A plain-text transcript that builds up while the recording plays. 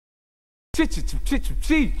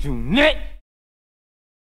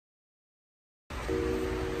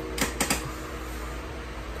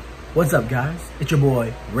What's up, guys? It's your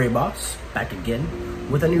boy Ray Boss back again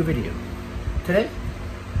with a new video. Today,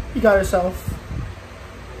 you got yourself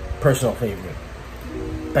personal favorite,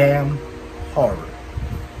 Bam Horror.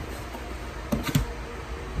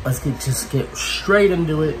 Let's just get straight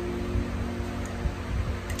into it.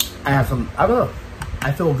 I don't know.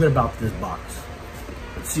 I feel good about this box.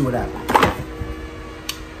 Let's see what happens.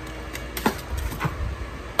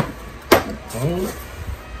 Boom.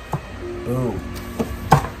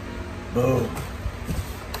 Boom.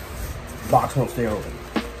 Box won't stay open.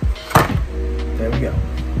 There we go.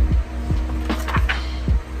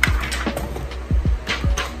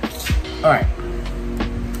 Alright.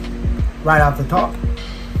 Right off the top,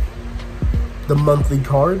 the monthly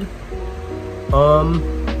card.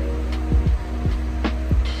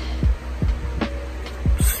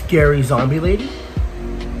 Scary zombie lady.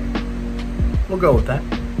 We'll go with that.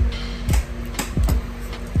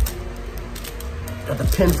 Got the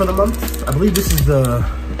pin for the month. I believe this is the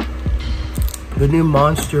new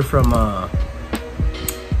monster from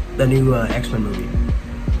the new X-Men movie.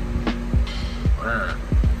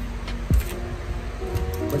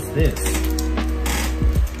 What's this?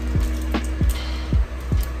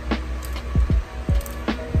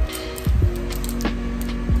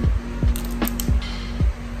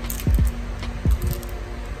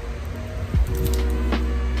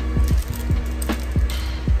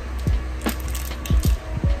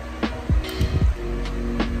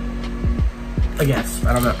 I guess.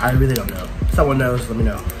 I don't know. I really don't know. If someone knows, let me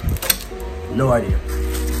know. No idea.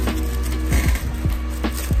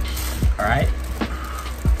 Alright.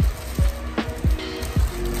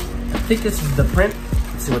 I think this is the print.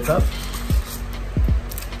 Let's see what's up.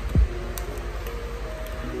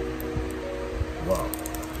 Whoa.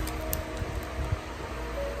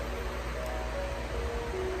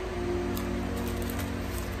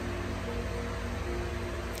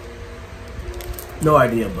 No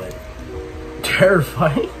idea, but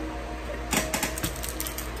terrifying.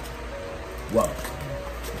 Whoa.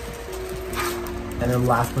 And then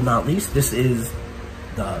last but not least, this is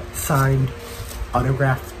the signed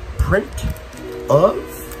autographed print of,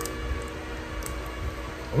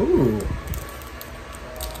 ooh,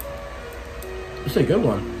 this is a good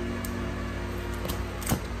one.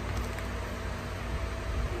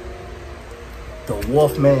 The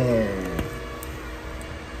Wolfman.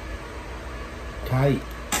 Tight.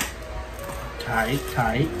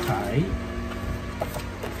 Tight.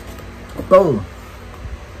 Boom.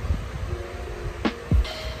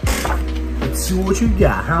 Let's see what you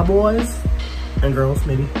got, huh, boys? And girls,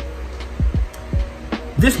 maybe.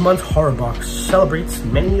 This month's horror box celebrates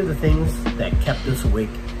many of the things that kept us awake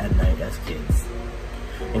at night as kids,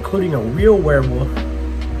 including a real werewolf.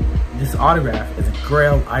 This autograph is a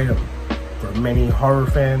grail item for many horror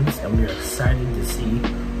fans, and we are excited to see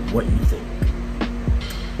what you think.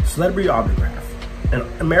 Celebrity autograph. An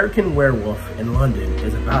American Werewolf in London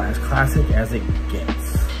is about as classic as it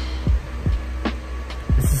gets.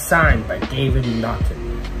 This is signed by David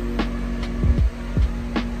Naughton.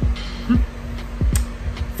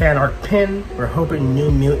 Fan art pin. We're hoping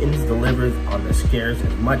New Mutants delivers on the scares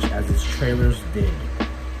as much as its trailers did.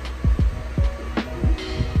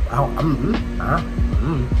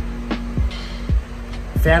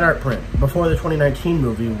 Fan art print. Before the 2019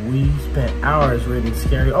 movie, we spent hours reading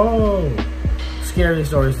scary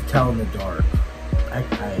stories to tell in the dark. I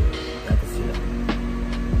can see that.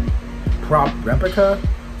 Prop replica.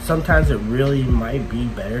 Sometimes it really might be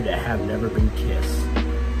better to have never been kissed.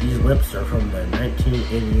 These lips are from the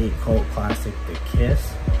 1988 cult classic The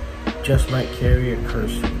Kiss. Just might carry a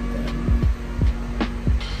curse with them.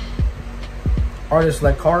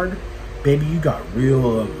 Artist-led card. Baby, you got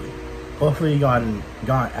real ugly. Hopefully you got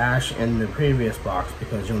Ash in the previous box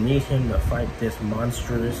because you'll need him to fight this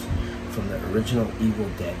monstrous from the original Evil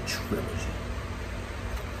Dead trilogy.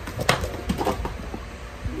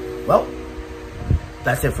 Well,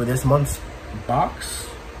 that's it for this month's box.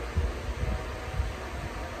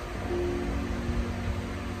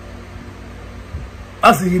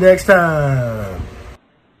 I'll see you next time.